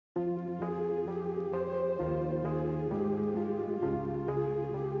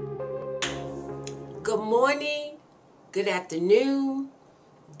morning, good afternoon,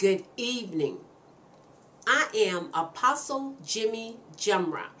 good evening. I am Apostle Jimmy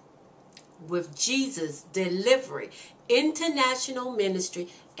Jumra with Jesus Delivery International Ministry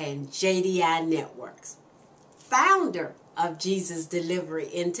and JDI Networks, founder of Jesus Delivery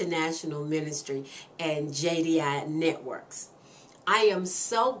International Ministry and JDI Networks. I am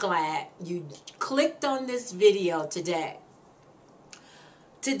so glad you clicked on this video today.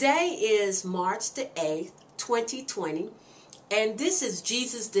 Today is March the 8th, 2020, and this is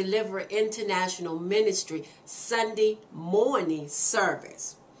Jesus Delivery International Ministry Sunday morning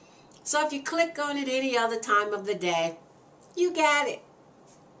service. So if you click on it any other time of the day, you got it.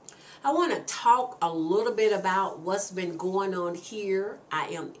 I want to talk a little bit about what's been going on here. I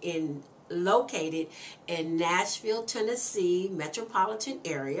am located in Nashville, Tennessee metropolitan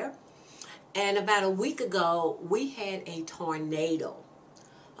area, and about a week ago we had a tornado.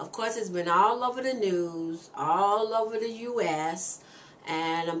 Of course, it's been all over the news, all over the U.S.,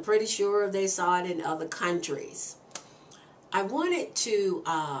 and I'm pretty sure they saw it in other countries. I wanted to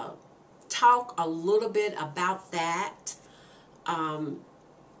talk a little bit about that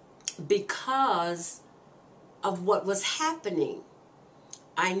because of what was happening.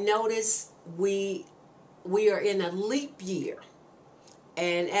 I noticed we are in a leap year,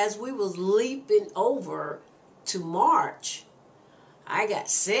 and as we was leaping over to March, I got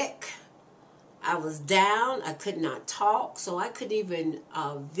sick. I was down. I could not talk, so I couldn't even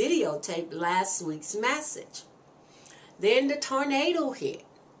videotape last week's message. Then the tornado hit,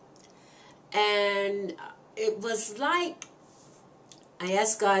 and it was like, I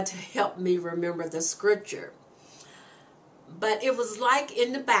asked God to help me remember the scripture, but it was like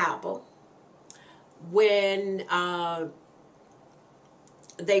in the Bible when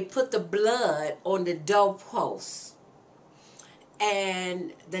they put the blood on the doorposts,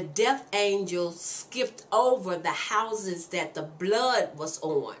 and the death angel skipped over the houses that the blood was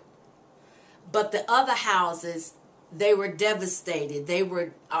on. But the other houses, they were devastated. They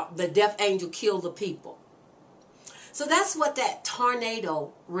were the death angel killed the people. So that's what that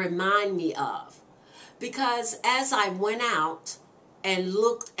tornado reminded me of. Because as I went out and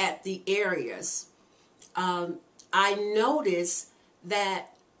looked at the areas, I noticed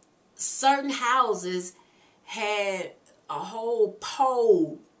that certain houses had a whole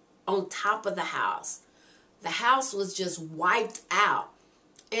pole on top of the house. The house was just wiped out.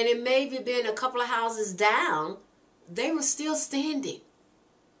 And it may have been a couple of houses down. They were still standing.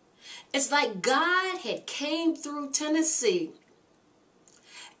 It's like God had came through Tennessee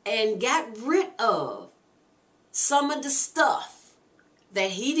and got rid of some of the stuff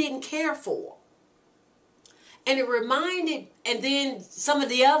that he didn't care for. And it reminded, and then some of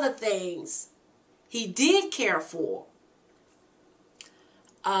the other things he did care for,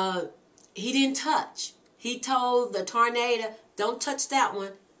 he didn't touch. He told the tornado, don't touch that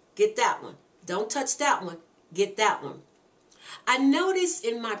one, get that one. Don't touch that one, get that one. I noticed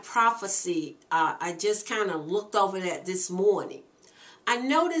in my prophecy, I just kind of looked over that this morning. I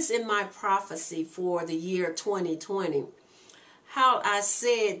noticed in my prophecy for the year 2020, how I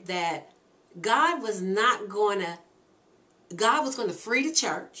said that God was going to free the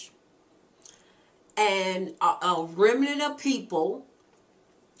church, and a remnant of people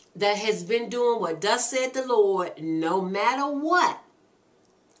that has been doing what thus said the Lord, no matter what,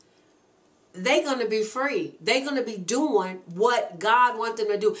 they're going to be free. They're going to be doing what God wants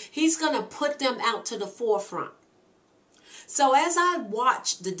them to do. He's going to put them out to the forefront. So as I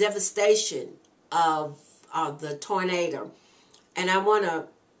watched the devastation of the tornado, and I want to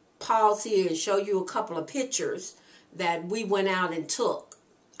pause here and show you a couple of pictures that we went out and took.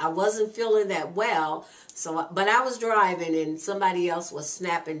 I wasn't feeling that well, but I was driving and somebody else was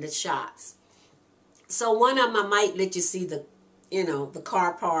snapping the shots. So one of them I might let you see the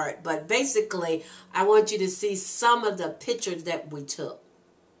car part, but basically I want you to see some of the pictures that we took.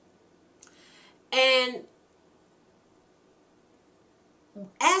 And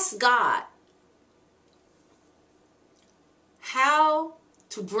ask God how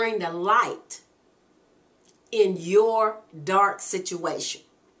to bring the light in your dark situation.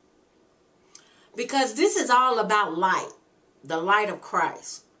 Because this is all about light, the light of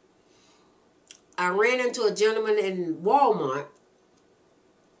Christ. I ran into a gentleman in Walmart,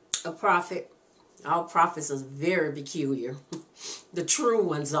 a prophet. All prophets are very peculiar. The true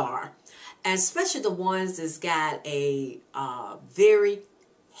ones are. And especially the ones that's got a very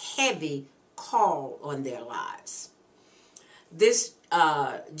heavy call on their lives. This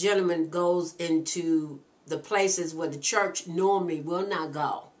gentleman goes into the places where the church normally will not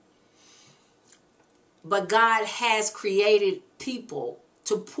go. But God has created people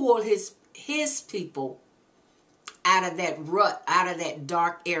to pull his his people out of that rut, out of that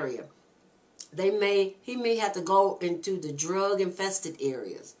dark area. He may have to go into the drug infested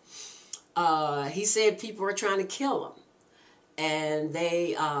areas. He said people were trying to kill him, and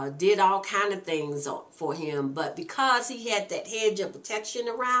they did all kind of things for him. But because he had that hedge of protection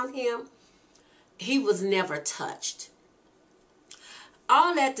around him, he was never touched.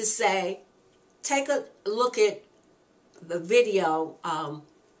 All that to say, take a look at the video, a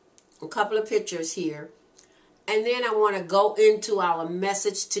couple of pictures here, and then I want to go into our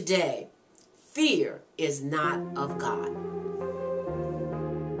message today. Fear is not of God.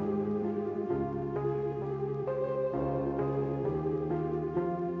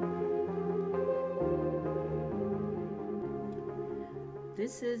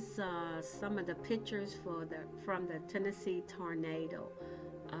 This is some of the pictures from the Tennessee tornado.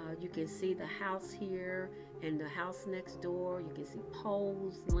 You can see the house here and the house next door. You can see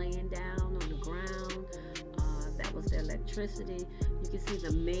poles laying down on the ground. That was the electricity. You can see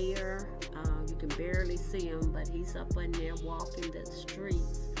the mayor. You can barely see him, but he's up in there walking the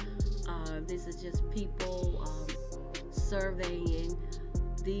streets. This is just people surveying.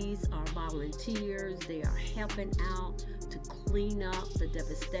 These are volunteers. They are helping out to clean up the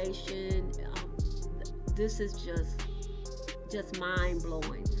devastation. This is just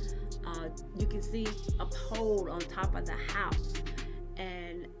mind-blowing. You can see a pole on top of the house,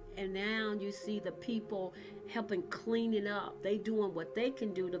 and now you see the people helping clean it up. They doing what they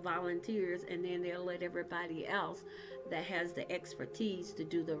can do, the volunteers, and then they'll let everybody else that has the expertise to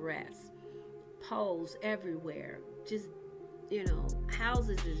do the rest. Poles everywhere. Just,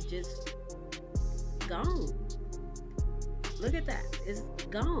 houses is just gone. Look at that. It's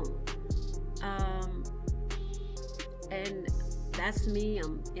gone. And that's me.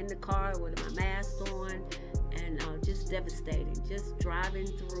 I'm in the car with my mask on, and just devastating. Just driving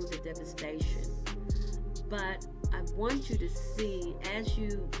through the devastation. But I want you to see, as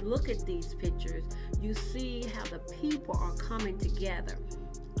you look at these pictures, you see how the people are coming together.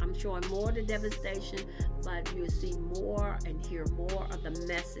 I'm showing more of the devastation, but you'll see more and hear more of the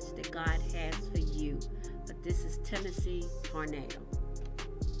message that God has for you. But this is Tennessee tornado.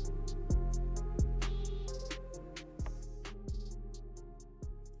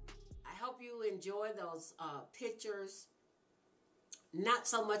 I hope you enjoy those pictures. Not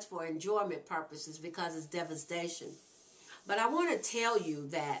so much for enjoyment purposes because it's devastation. But I want to tell you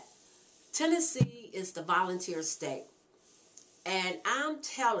that Tennessee is the volunteer state. And I'm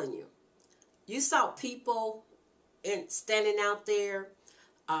telling you, you saw people standing out there.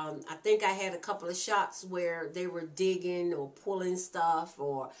 I think I had a couple of shots where they were digging or pulling stuff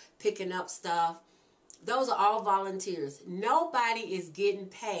or picking up stuff. Those are all volunteers. Nobody is getting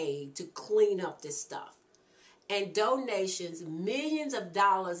paid to clean up this stuff. And donations, millions of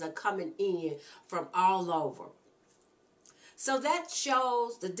dollars are coming in from all over. So that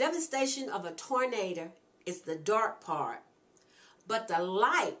shows the devastation of a tornado is the dark part. But the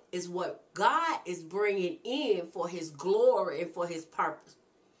light is what God is bringing in for his glory and for his purpose.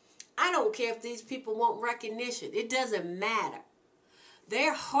 I don't care if these people want recognition. It doesn't matter.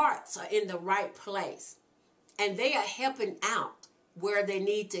 Their hearts are in the right place. And they are helping out where they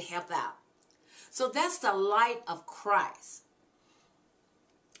need to help out. So that's the light of Christ.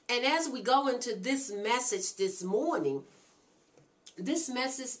 And as we go into this message this morning, this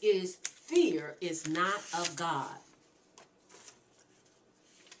message is fear is not of God.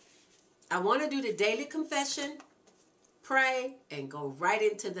 I want to do the daily confession, pray, and go right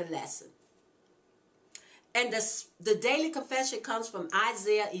into the lesson. And the daily confession comes from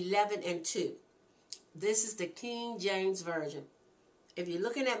Isaiah 11:2. This is the King James Version. If you're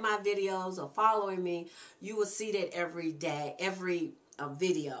looking at my videos or following me, you will see that every day, every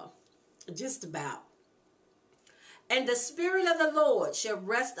video, just about. And the Spirit of the Lord shall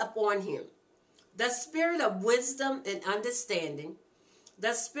rest upon him, the Spirit of wisdom and understanding,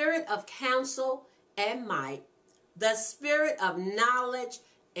 the Spirit of counsel and might, the Spirit of knowledge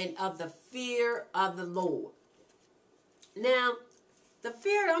and of the fear of the Lord. Now, the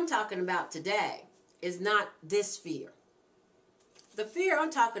fear I'm talking about today is not this fear. The fear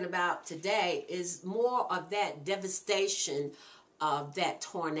I'm talking about today is more of that devastation of that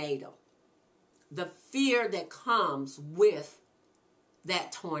tornado. The fear that comes with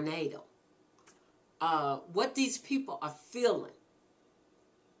that tornado. What these people are feeling.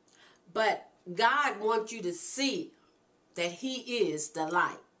 But God wants you to see that he is the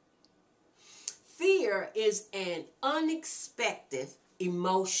light. Fear is an unexpected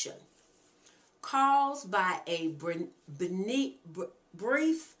emotion caused by a brief,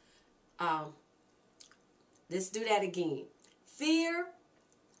 let's do that again. Fear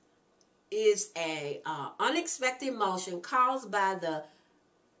is a unexpected emotion caused by the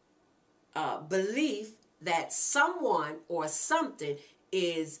belief that someone or something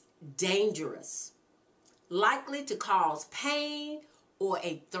is dangerous, likely to cause pain or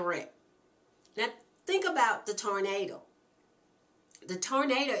a threat. Now, think about the tornado. The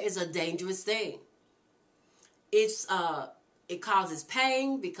tornado is a dangerous thing. It causes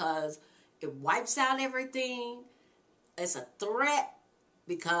pain because it wipes out everything. It's a threat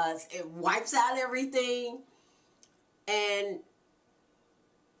because it wipes out everything. And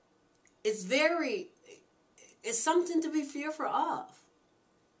it's something to be fearful of.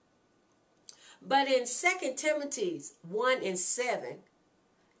 But in 2 Timothy 1:7,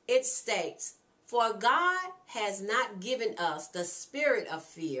 it states, "For God has not given us the spirit of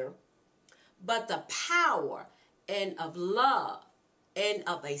fear, but the power and of love and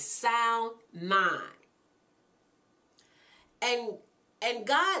of a sound mind." And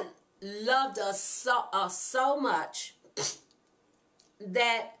God loved us so much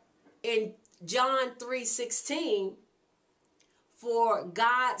that in John 3:16, for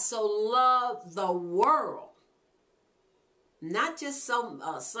God so loved the world, not just some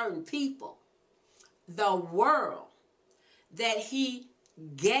certain people, the world, that he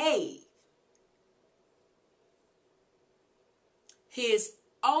gave his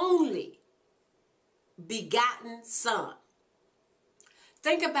only begotten son.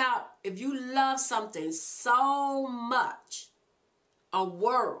 Think about if you love something so much, a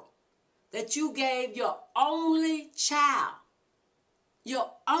world, that you gave your only child,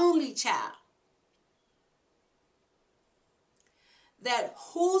 that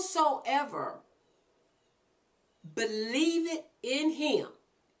whosoever believeth in him,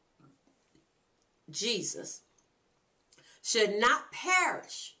 Jesus, should not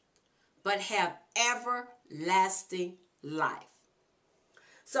perish, but have everlasting life.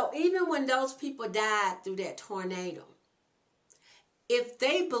 So even when those people died through that tornado, if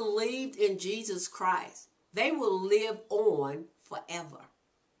they believed in Jesus Christ, they will live on forever.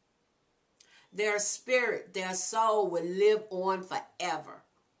 Their spirit, their soul will live on forever.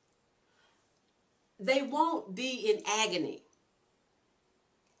 They won't be in agony.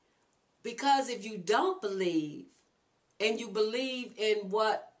 Because if you don't believe, and you believe in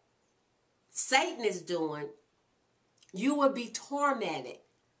what Satan is doing, you will be tormented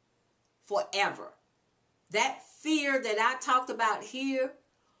forever. That fear that I talked about here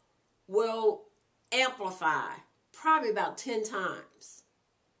will amplify probably about 10 times.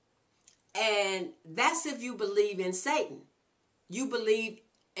 And that's if you believe in Satan. You believe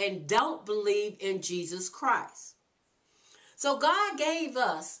and don't believe in Jesus Christ. So God gave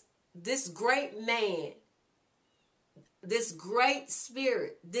us this great man, this great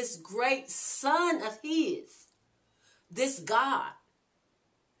spirit, this great son of his, this God,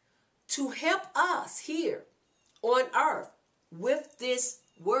 to help us here on earth with this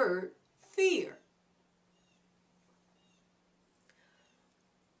word fear.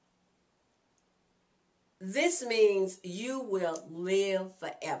 This means you will live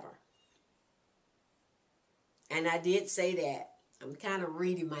forever. And I did say that. I'm kind of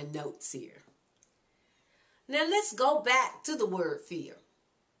reading my notes here. Now let's go back to the word fear.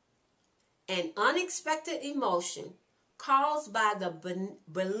 An unexpected emotion caused by the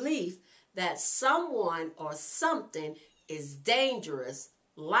belief that someone or something is dangerous,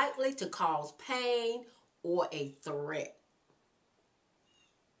 likely to cause pain or a threat.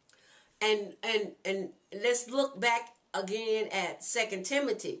 And let's look back again at 2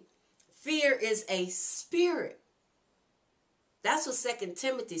 Timothy. Fear is a spirit. That's what 2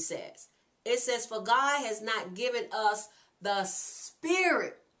 Timothy says. It says, for God has not given us the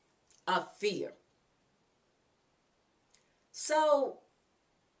spirit of fear. So,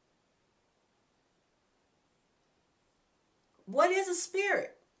 what is a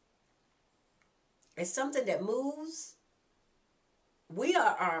spirit? It's something that moves. We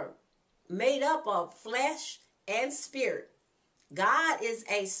are made up of flesh and spirit. God is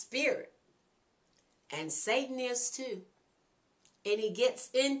a spirit. And Satan is too. And he gets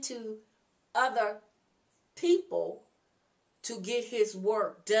into other people to get his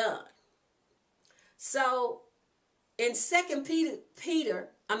work done. So in 2 Timothy,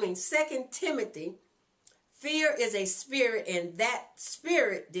 fear is a spirit, and that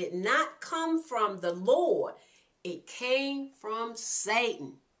spirit did not come from the Lord. It came from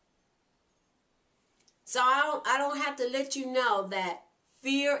Satan. So I don't have to let you know that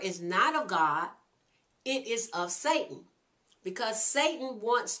fear is not of God. It is of Satan. Because Satan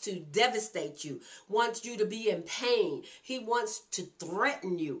wants to devastate you, wants you to be in pain. He wants to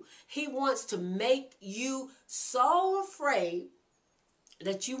threaten you. He wants to make you so afraid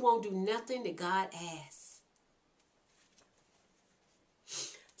that you won't do nothing that God asks.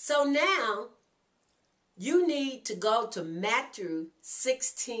 So now, you need to go to Matthew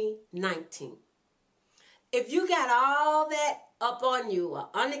 16:19. If you got all that up on you, an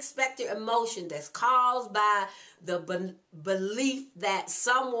unexpected emotion that's caused by the belief that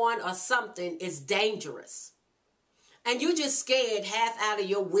someone or something is dangerous, and you just scared half out of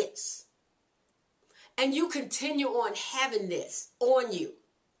your wits, and you continue on having this on you.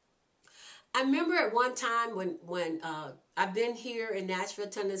 I remember at one time when I've been here in Nashville,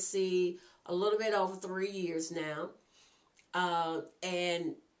 Tennessee, a little bit over 3 years now,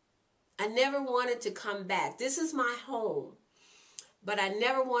 and I never wanted to come back. This is my home, but I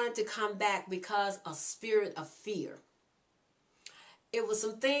never wanted to come back because of spirit of fear. It was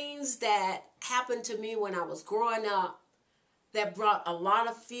some things that happened to me when I was growing up that brought a lot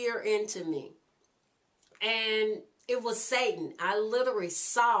of fear into me. And it was Satan. I literally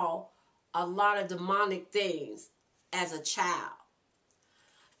saw a lot of demonic things as a child.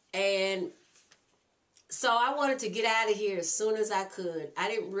 And so I wanted to get out of here as soon as I could. I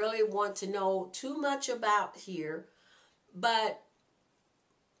didn't really want to know too much about here, but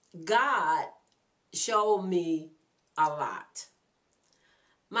God showed me a lot.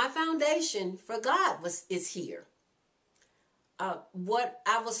 My foundation for God is here. What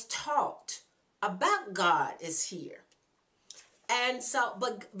I was taught about God is here. And so,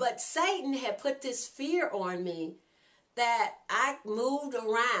 but Satan had put this fear on me that I moved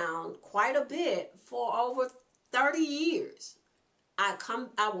around quite a bit for over 30 years. I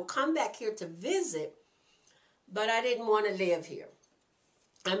will come back here to visit, but I didn't want to live here.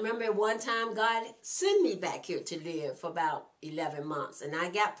 I remember one time God sent me back here to live for about 11 months, and I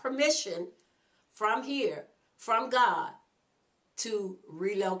got permission from here, from God, to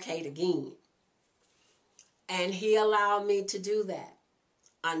relocate again. And he allowed me to do that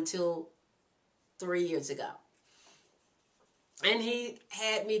until 3 years ago. And he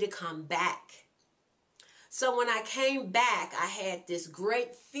had me to come back. So when I came back, I had this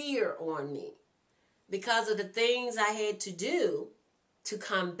great fear on me because of the things I had to do to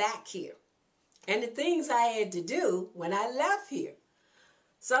come back here. And the things I had to do when I left here.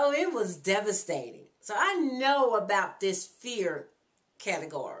 So it was devastating. So I know about this fear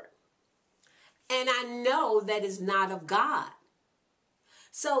category. And I know that it's not of God.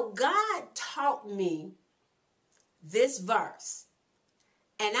 So God taught me this verse,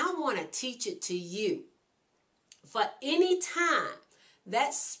 and I want to teach it to you. For any time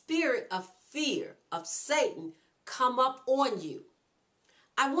that spirit of fear of Satan come up on you,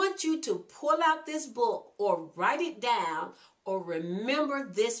 I want you to pull out this book or write it down or remember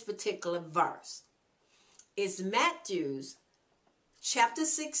this particular verse. It's Matthew chapter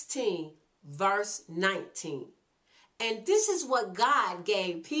 16, verse 19. And this is what God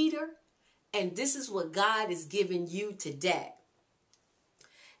gave Peter, and this is what God is giving you today.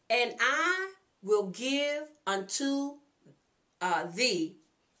 And I will give unto thee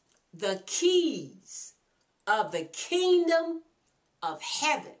the keys of the kingdom of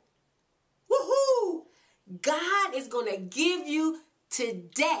heaven. Woohoo! God is going to give you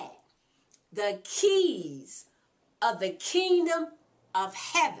today the keys of the kingdom of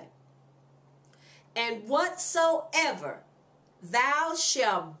heaven. And whatsoever thou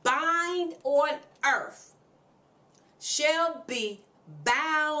shalt bind on earth shall be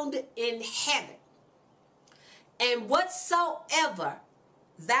bound in heaven. And whatsoever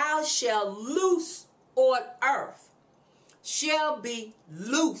thou shalt loose on earth shall be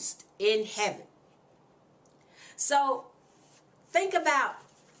loosed in heaven. So think about,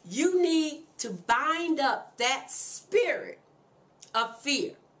 you need to bind up that spirit of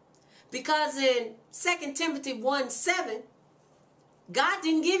fear. Because in 2 Timothy 1:7, God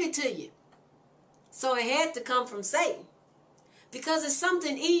didn't give it to you. So it had to come from Satan. Because it's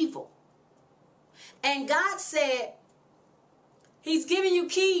something evil. And God said, he's giving you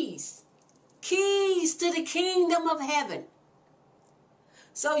keys. Keys to the kingdom of heaven.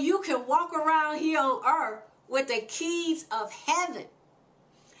 So you can walk around here on earth with the keys of heaven.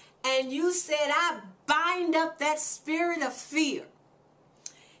 And you said, I bind up that spirit of fear.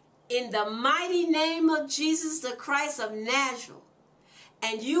 In the mighty name of Jesus the Christ of Nazareth.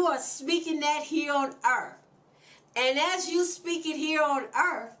 And you are speaking that here on earth. And as you speak it here on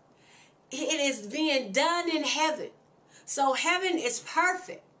earth, it is being done in heaven. So heaven is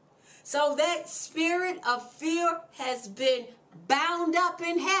perfect. So that spirit of fear has been bound up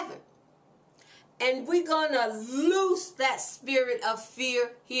in heaven. And we're going to loose that spirit of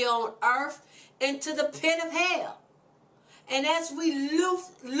fear here on earth into the pit of hell. And as we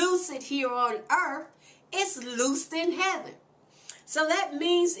loose it here on earth, it's loosed in heaven. So that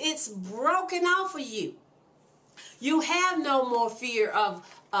means it's broken off of you. You have no more fear of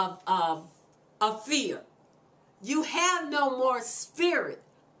fear. You have no more spirit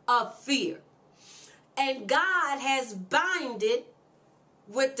of fear. And God has binded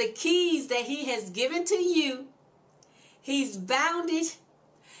with the keys that he has given to you. He's bound it.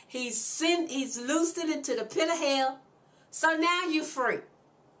 He's loosed it into the pit of hell. So now you're free.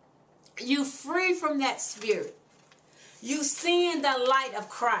 You're free from that spirit. You seeing the light of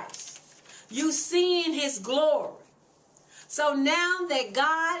Christ. You seeing his glory. So now that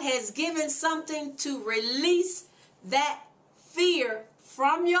God has given something to release that fear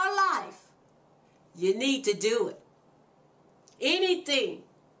from your life, you need to do it. Anything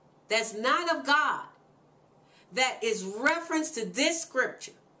that's not of God, that is reference to this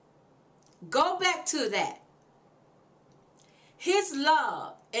scripture, go back to that. His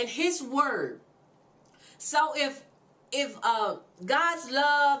love and his word. So if God's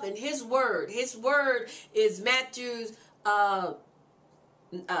love and his word is Matthew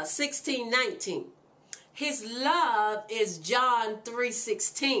 16:19. His love is John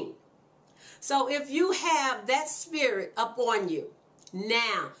 3:16. So if you have that spirit upon you,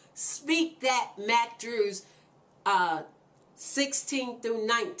 now speak that Matthew 16 through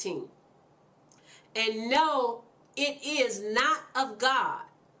 19. And know it is not of God,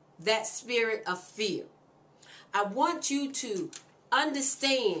 that spirit of fear. I want you to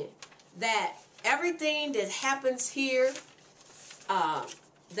understand that everything that happens here,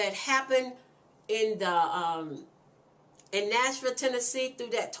 that happened in Nashville, Tennessee,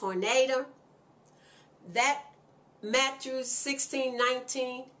 through that tornado, that Matthew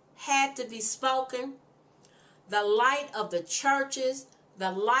 16:19 had to be spoken. The light of the churches,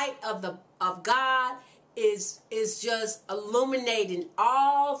 the light of God is just illuminating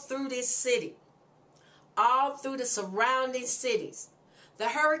all through this city, all through the surrounding cities. The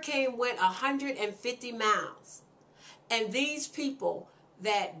hurricane went 150 miles. And these people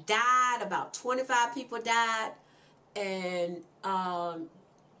that died, about 25 people died, and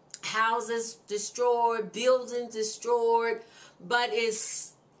houses destroyed, buildings destroyed. But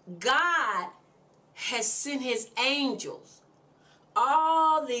it's God has sent his angels.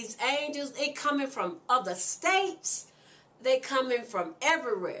 All these angels, they coming from other states. They coming from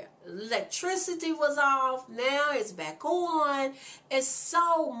everywhere. Electricity was off. Now it's back on. It's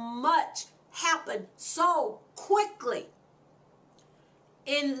so much happened so quickly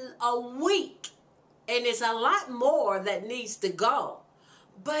in a week. And it's a lot more that needs to go.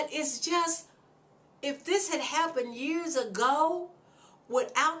 But it's just, if this had happened years ago,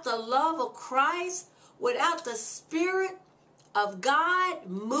 without the love of Christ, without the Spirit of God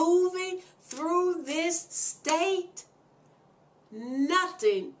moving through this state,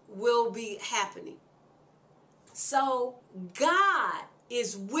 nothing will be happening. So God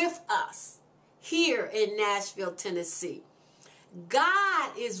is with us here in Nashville, Tennessee.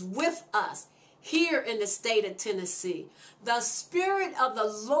 God is with us here in the state of Tennessee. The Spirit of the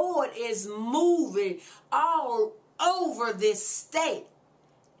Lord is moving all over this state.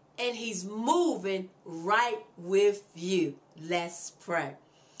 And he's moving right with you. Let's pray.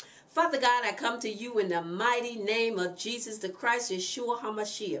 Father God, I come to you in the mighty name of Jesus the Christ, Yeshua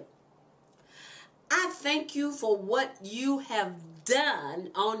HaMashiach. I thank you for what you have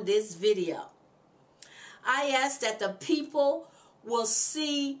done on this video. I ask that the people will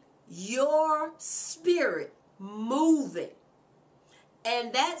see your spirit moving.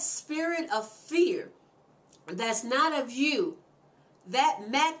 And that spirit of fear that's not of you, that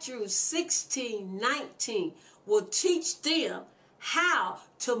Matthew 16:19 will teach them how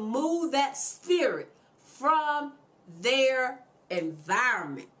to move that spirit from their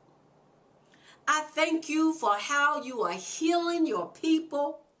environment. I thank you for how you are healing your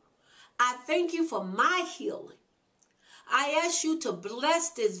people. I thank you for my healing. I ask you to bless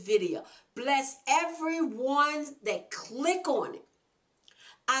this video. Bless everyone that click on it.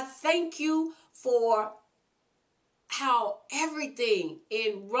 I thank you for how everything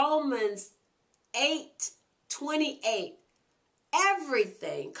in Romans 8:28,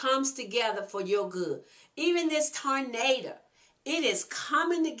 everything comes together for your good. Even this tornado, it is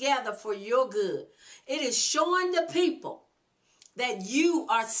coming together for your good. It is showing the people that you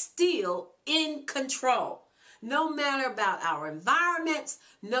are still in control. No matter about our environments,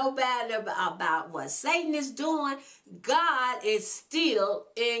 no matter about what Satan is doing, God is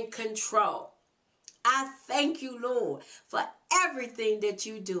still in control. I thank you, Lord, for everything that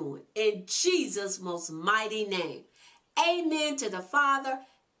you're doing. In Jesus' most mighty name. Amen to the Father,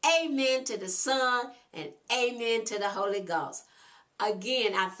 amen to the Son, and amen to the Holy Ghost.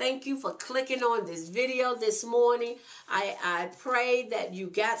 Again, I thank you for clicking on this video this morning. I pray that you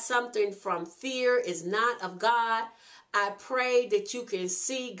got something from Fear is Not of God. I pray that you can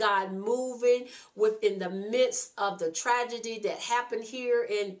see God moving within the midst of the tragedy that happened here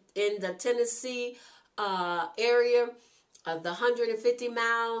in the Tennessee area of the 150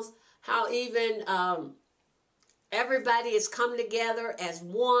 miles. How even everybody has come together as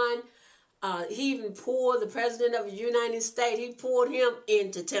one. He even pulled the president of the United States. He pulled him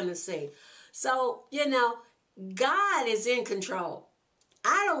into Tennessee. So, you know, God is in control.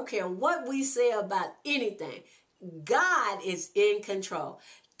 I don't care what we say about anything. God is in control.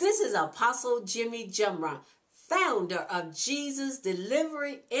 This is Apostle Jimmy Jumra, founder of Jesus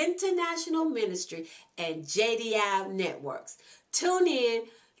Delivery International Ministry and JDI Networks. Tune in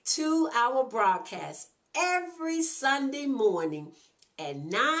to our broadcast every Sunday morning at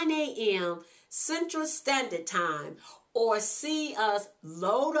 9 a.m. Central Standard Time, or see us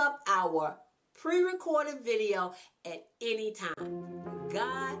load up our pre-recorded video at any time.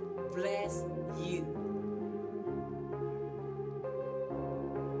 God bless you.